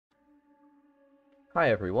Hi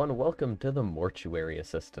everyone, welcome to the Mortuary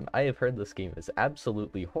Assistant. I have heard this game is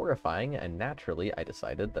absolutely horrifying, and naturally I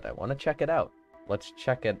decided that I want to check it out. Let's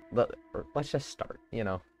check it, let's just start,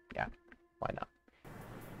 yeah, why not?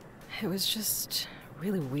 It was just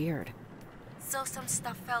really weird. So some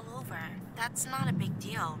stuff fell over. That's not a big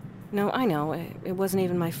deal. No, I know, it wasn't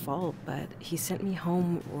even my fault, but he sent me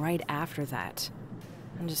home right after that.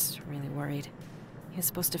 I'm just really worried. He was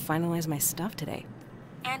supposed to finalize my stuff today.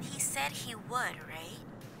 And he said he would, right?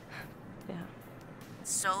 Yeah.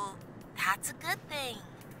 So that's a good thing.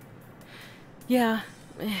 Yeah,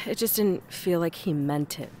 it just didn't feel like he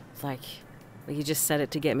meant it. Like he just said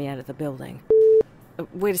it to get me out of the building.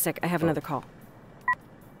 Wait a sec, I have another call.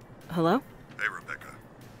 Hello? Hey, Rebecca.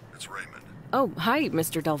 It's Raymond. Oh, hi,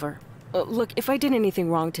 Mr. Delver. Look, if I did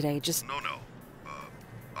anything wrong today, just... No.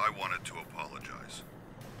 I wanted to apologize.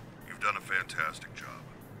 You've done a fantastic job.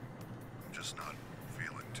 I'm just not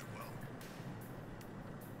feeling too well.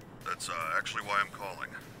 That's actually why I'm calling.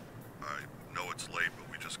 I know it's late, but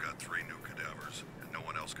we just got 3 new cadavers, and no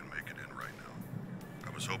one else can make it in right now.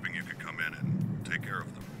 I was hoping you could come in and take care of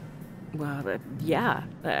them. Well, yeah.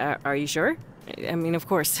 Are you sure? I mean, of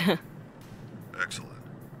course. Excellent.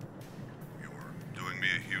 You're doing me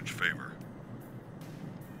a huge favor.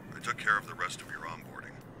 I took care of the rest of your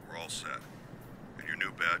onboarding. We're all set. And your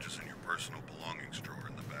new badge is in your personal belongings drawer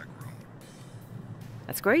in the back room.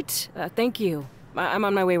 That's great. Thank you. I'm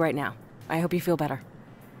on my way right now. I hope you feel better.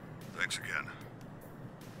 Thanks again.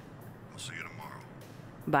 I'll see you tomorrow.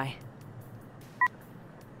 Bye.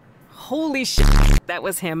 Holy shit! That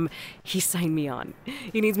was him. He signed me on.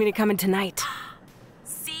 He needs me to come in tonight.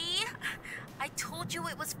 See? I told you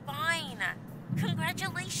it was fine.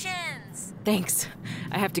 Congratulations. Thanks.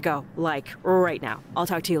 I have to go. Like, right now. I'll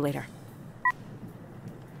talk to you later.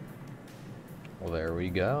 Well, there we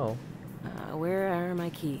go. Where are my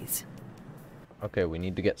keys? Okay, we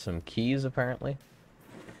need to get some keys, apparently.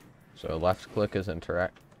 So left click is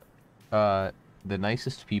interact. The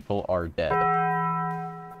nicest people are dead.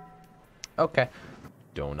 Okay.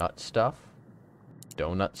 Donut stuff.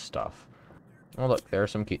 Donut stuff. Oh look, there are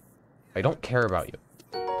some keys. I don't care about you.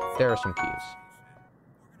 There are some keys.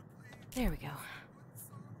 There we go.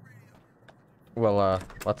 Well,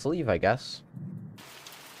 let's leave, I guess.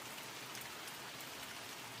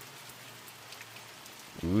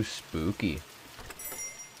 Ooh, spooky.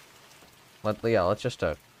 Let's just,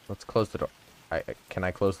 let's close the door. Can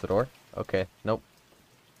I close the door? Okay, nope.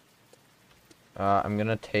 I'm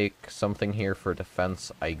gonna take something here for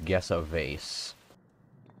defense, I guess a vase.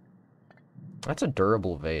 That's a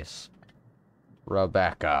durable vase.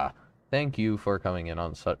 Rebecca, thank you for coming in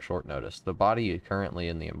on such short notice. The body currently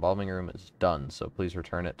in the embalming room is done, so please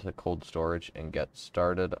return it to cold storage and get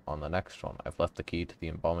started on the next one. I've left the key to the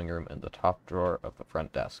embalming room in the top drawer of the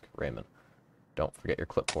front desk. Raymond, don't forget your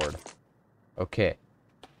clipboard. Okay.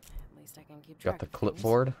 At least I can keep track Got the of things.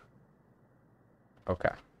 clipboard.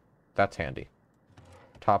 Okay. That's handy.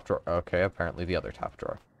 Top drawer. Okay, apparently the other top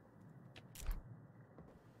drawer.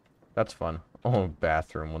 That's fun. Oh,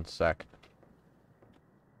 bathroom. 1 sec.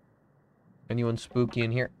 Anyone spooky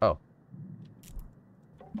in here? Oh.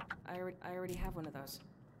 I already have one of those.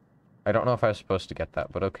 I don't know if I was supposed to get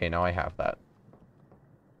that, but okay, now I have that.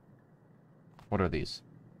 What are these?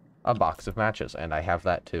 A box of matches, and I have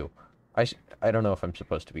that too. I don't know if I'm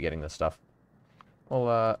supposed to be getting this stuff.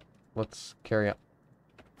 Well, let's carry on.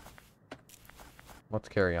 Let's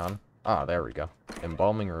carry on. Ah, there we go.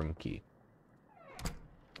 Embalming room key.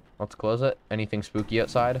 Let's close it. Anything spooky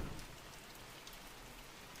outside?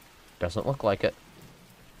 Doesn't look like it.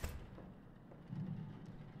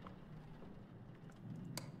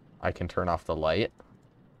 I can turn off the light.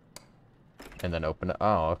 And then open it.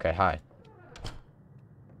 Oh, okay, hi.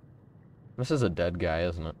 This is a dead guy,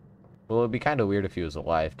 isn't it? Well, it'd be kind of weird if he was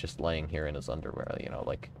alive, just laying here in his underwear, you know,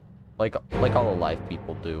 like all alive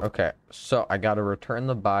people do. Okay, so I gotta return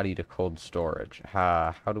the body to cold storage.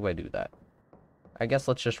 How do I do that? I guess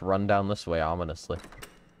let's just run down this way, ominously.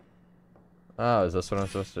 Oh, is this what I'm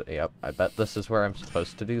supposed to... Yep, I bet this is where I'm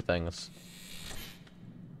supposed to do things.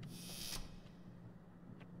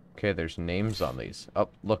 Okay, there's names on these. Oh,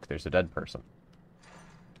 look, there's a dead person.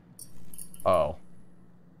 Oh.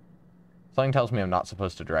 Something tells me I'm not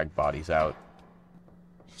supposed to drag bodies out.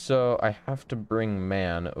 So, I have to bring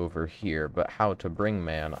man over here, but how to bring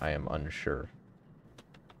man, I am unsure.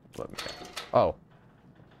 Let me... Oh.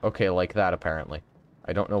 Okay, like that, apparently.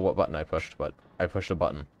 I don't know what button I pushed, but I pushed a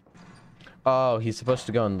button. Oh, he's supposed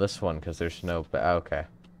to go in this one, because there's no... Okay.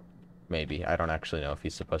 Maybe. I don't actually know if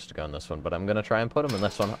he's supposed to go in this one, but I'm gonna try and put him in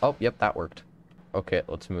this one. Oh, yep, that worked. Okay,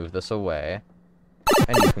 let's move this away.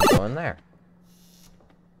 And you can go in there.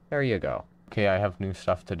 There you go. Okay, I have new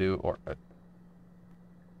stuff to do, or...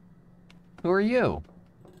 who are you?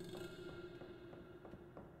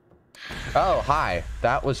 Oh, hi.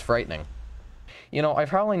 That was frightening. You know, I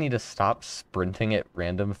probably need to stop sprinting at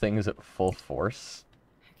random things at full force.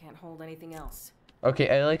 I can't hold anything else. Okay,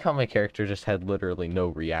 I like how my character just had literally no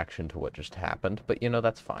reaction to what just happened, but you know,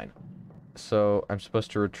 that's fine. So, I'm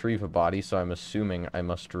supposed to retrieve a body, so I'm assuming I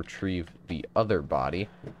must retrieve the other body.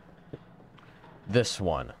 This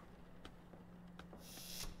one.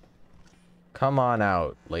 Come on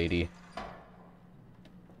out, lady.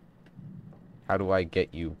 How do I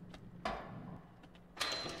get you?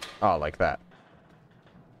 Oh, like that.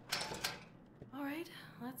 Alright,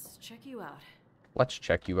 let's check you out. Let's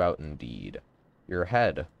check you out indeed. Your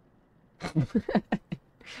head.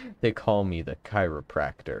 They call me the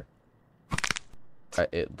chiropractor.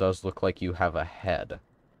 It does look like you have a head.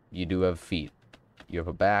 You do have feet. You have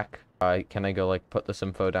a back. Can I go, like, put this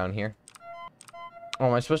info down here? Oh,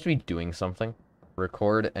 am I supposed to be doing something?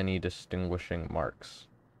 Record any distinguishing marks.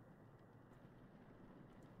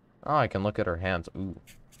 Oh, I can look at her hands. Ooh.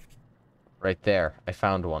 Right there. I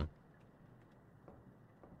found one.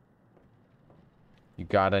 You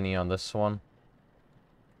got any on this one?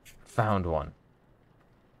 Found one.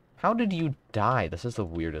 How did you die? This is the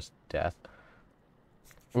weirdest death.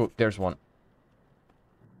 Oh, there's one.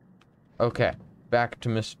 Okay. Back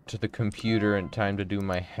to the computer and time to do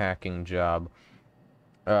my hacking job.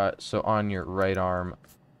 So on your right arm,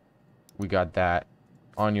 we got that.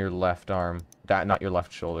 On your left arm, that, not your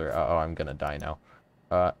left shoulder. Uh-oh, I'm gonna die now.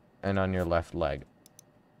 And on your left leg.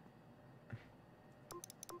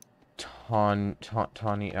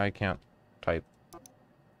 Tawny, I can't type.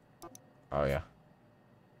 Oh, yeah.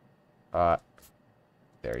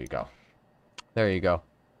 There you go. There you go.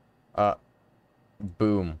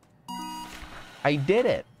 Boom. I did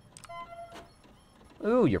it!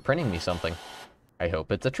 Ooh, you're printing me something. I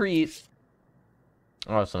hope it's a treat.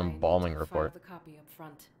 Oh, it's an embalming report. The copy up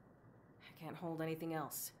front. I can't hold anything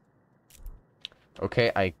else.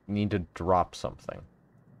 Okay, I need to drop something.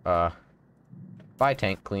 Bye,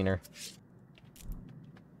 tank cleaner.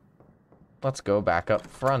 Let's go back up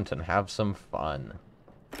front and have some fun.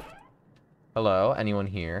 Hello, anyone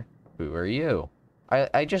here? Who are you?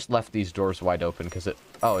 I just left these doors wide open because it...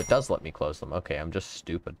 oh, it does let me close them. Okay, I'm just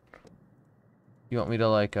stupid. You want me to,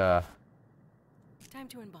 like, Time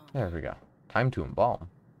to embalm. there we go. Time to embalm.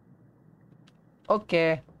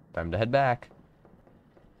 Okay, time to head back.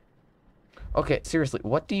 Okay, seriously,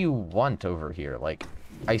 what do you want over here? Like,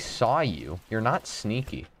 I saw you. You're not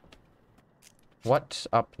sneaky. What's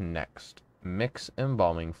up next? Mix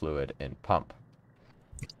embalming fluid in pump.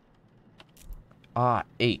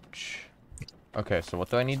 H. Okay, so what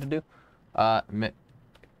do I need to do?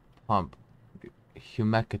 Pump.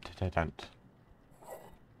 Humectant.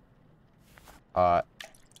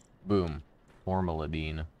 Boom.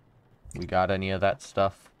 Formalidine. We got any of that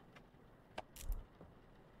stuff?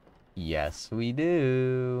 Yes, we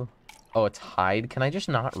do. Oh, it's hide. Can I just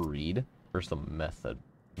not read? Where's the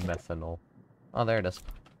methanol? Oh, there it is.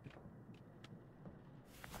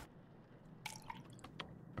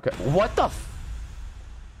 Okay, what the f...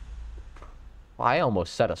 I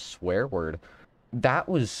almost said a swear word. That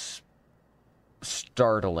was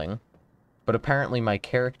startling. But apparently my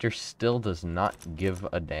character still does not give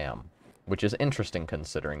a damn. Which is interesting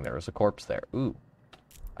considering there was a corpse there. Ooh.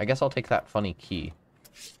 I guess I'll take that funny key.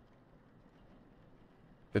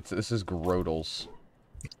 This is Grodel's.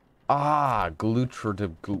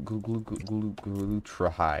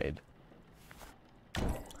 Glutrahide.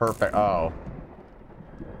 Perfect. Oh.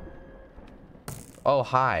 Oh,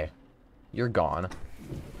 hi. You're gone.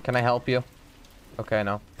 Can I help you? Okay,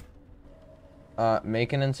 no.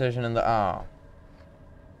 Make an incision in the... oh.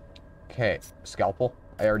 Okay, scalpel.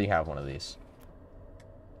 I already have one of these.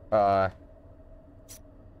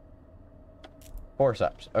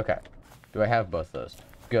 Forceps. Okay. Do I have both those?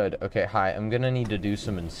 Good. Okay, hi. I'm gonna need to do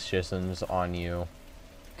some incisions on you.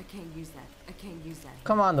 I can't use that. I can't use that.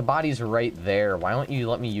 Come on, the body's right there. Why don't you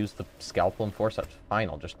let me use the scalpel and forceps? Fine,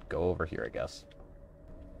 I'll just go over here, I guess.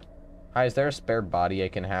 Hi, is there a spare body I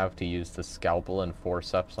can have to use the scalpel and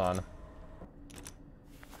forceps on?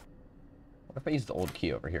 What if I use the old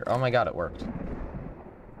key over here? Oh my god, it worked.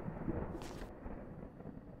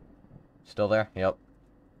 Still there? Yep.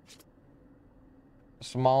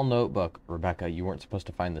 Small notebook. Rebecca, you weren't supposed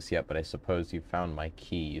to find this yet, but I suppose you found my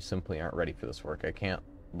key. You simply aren't ready for this work. I can't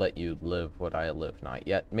let you live what I live. Not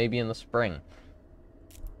yet. Maybe in the spring.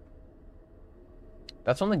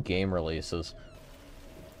 That's when the game releases.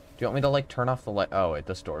 Do you want me to, like, turn off the light? Oh, wait,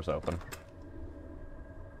 this door's open.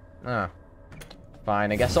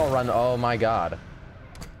 Fine, I guess I'll run... oh my god.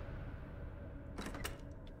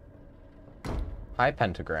 Hi,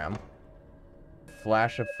 pentagram.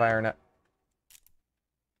 Flash of fire net.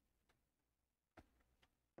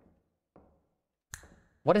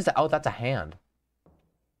 What is that? Oh, that's a hand.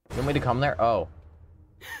 You want me to come there? Oh.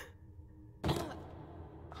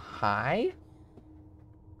 Hi?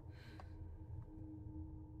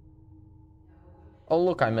 Oh,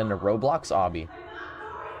 look, I'm in a Roblox obby. I'm not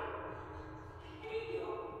going. I hate you.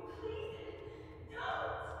 Please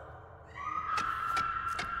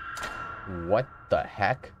don't. What the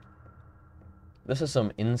heck? This is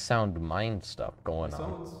some in-sound mind stuff going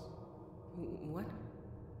on. What?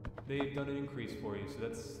 They've done an increase for you, so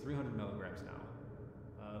that's 300 milligrams now.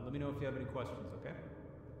 Let me know if you have any questions, okay?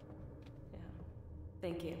 Yeah.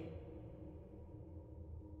 Thank you.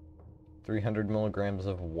 300 milligrams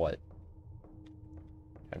of what?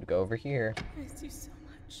 Time to go over here. I miss you so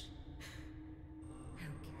much. I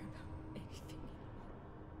don't care about anything.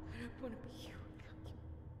 I don't want to be here without you.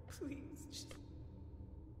 Please, just...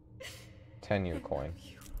 10-year coin.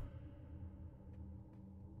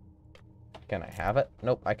 Can I have it?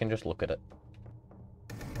 Nope, I can just look at it.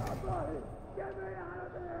 Somebody, get me out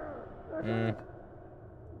of here!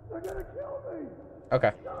 They're gonna kill me!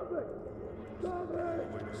 Okay. Stop it! Stop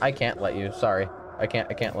it! I can't let you. Sorry. I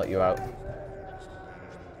can't let you out.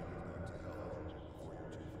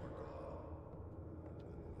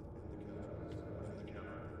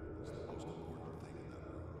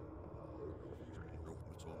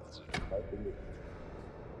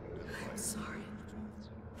 I'm sorry.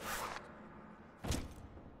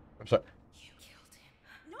 I'm sorry. You killed him.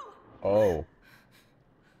 No! Oh.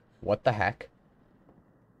 What the heck?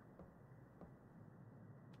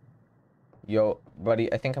 Yo,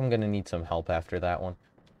 buddy, I think I'm gonna need some help after that one.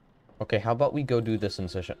 Okay, how about we go do this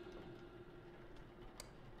incision?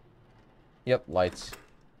 Yep, lights.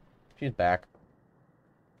 She's back.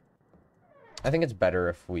 I think it's better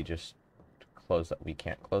if we just close that. We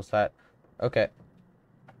can't close that. Okay.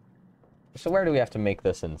 So where do we have to make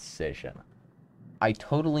this incision? I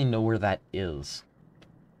totally know where that is.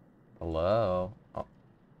 Hello? Oh.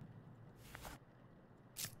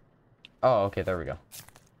 Oh, okay, there we go.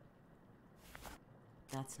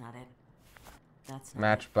 That's not it. That's not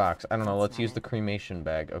Matchbox. I don't know. Let's That's use not the it. cremation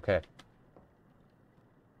bag. Okay.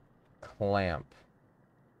 Clamp.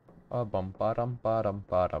 Bum ba-dum ba-dum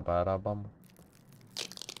ba-da-ba-da-bum.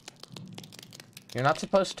 You're not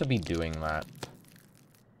supposed to be doing that.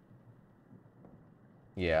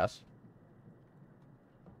 Yes.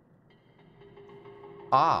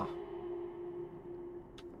 Ah.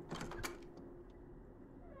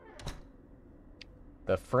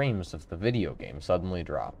 The frames of the video game suddenly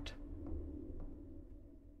dropped.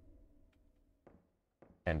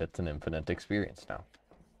 And it's an infinite experience now.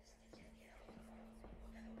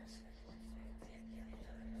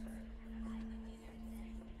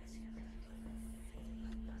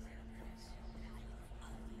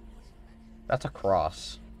 That's a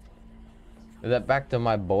cross. Is that back to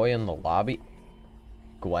my boy in the lobby?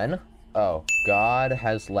 Gwen? Oh, God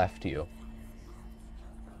has left you.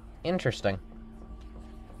 Interesting.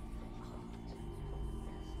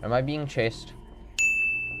 Am I being chased?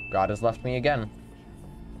 God has left me again.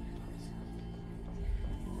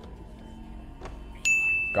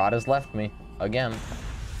 God has left me again.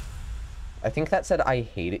 I think that said I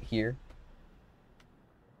hate it here.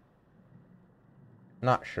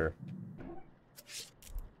 Not sure.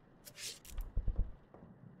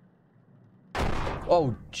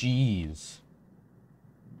 Oh, jeez.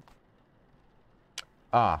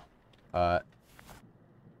 Ah.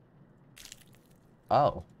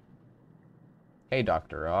 Oh. Hey,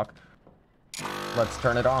 Dr. Rock. Let's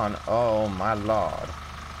turn it on. Oh, my lord.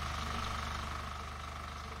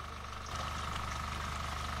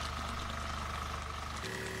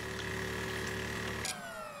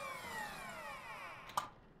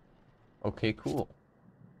 Okay, cool.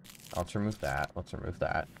 Let's remove that. Let's remove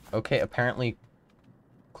that. Okay, apparently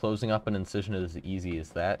closing up an incision is as easy as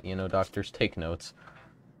that. You know, doctors, take notes.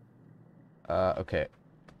 Okay.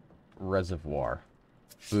 Reservoir.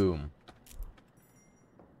 Boom.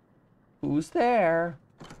 Who's there?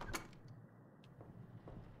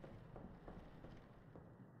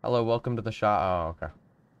 Hello, welcome to the shop. Oh, okay.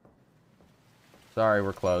 Sorry,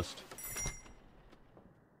 we're closed.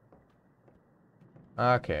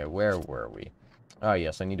 Okay, where were we? Oh,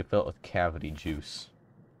 yes, I need to fill it with cavity juice.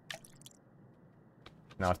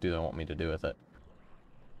 Now what do they want me to do with it?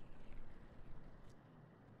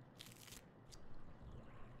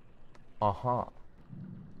 Uh-huh.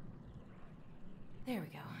 There we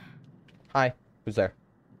go. Hi, who's there?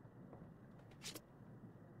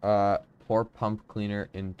 Pour pump cleaner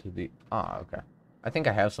into the... Ah, okay. I think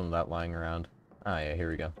I have some of that lying around. Ah, yeah, here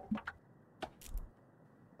we go.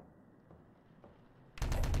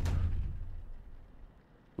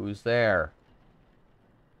 Who's there?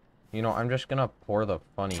 You know, I'm just gonna pour the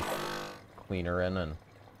funny cleaner in and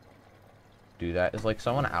do that. Is, like,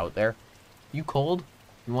 someone out there? You cold?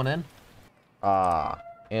 You want in? Ah,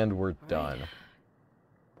 and we're done.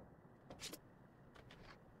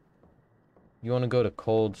 You want to go to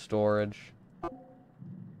cold storage?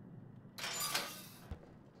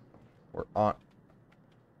 We're on...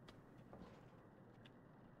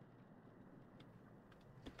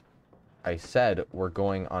 I said we're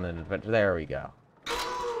going on an adventure. There we go.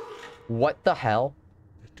 What the hell?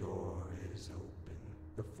 The door is open.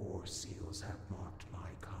 The four seals have marked my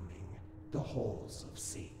coming. The halls of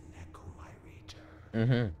Satan echo my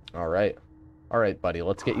return. Mm-hmm. Alright. Alright, buddy.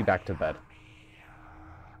 Let's get you back to bed.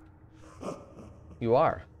 You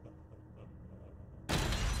are.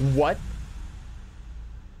 What?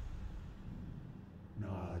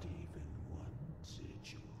 Not even one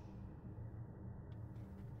sigil.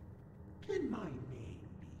 Can my name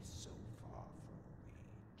be so far from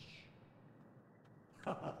reach?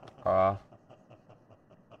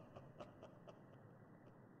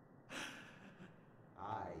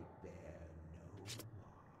 I bear no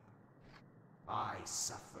harm. I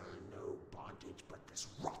suffer no bondage but this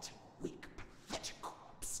rotten, weak, pathetic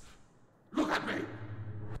corpse. Look at me!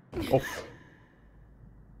 Oh.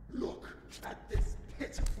 Look at this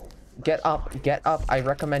pitiful Get up. Get up. I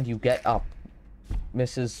recommend you get up.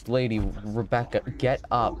 Mrs. Lady Rebecca, get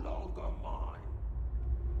up. no longer mine.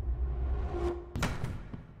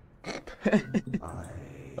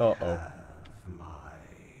 I Uh-oh. have my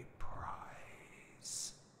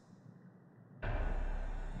prize.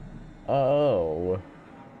 Oh.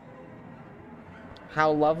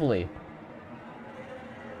 How lovely.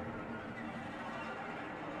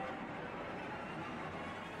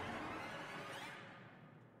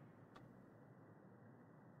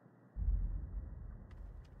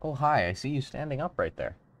 Oh, hi. I see you standing up right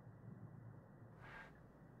there.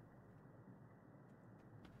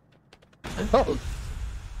 Oh.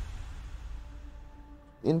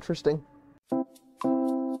 Interesting.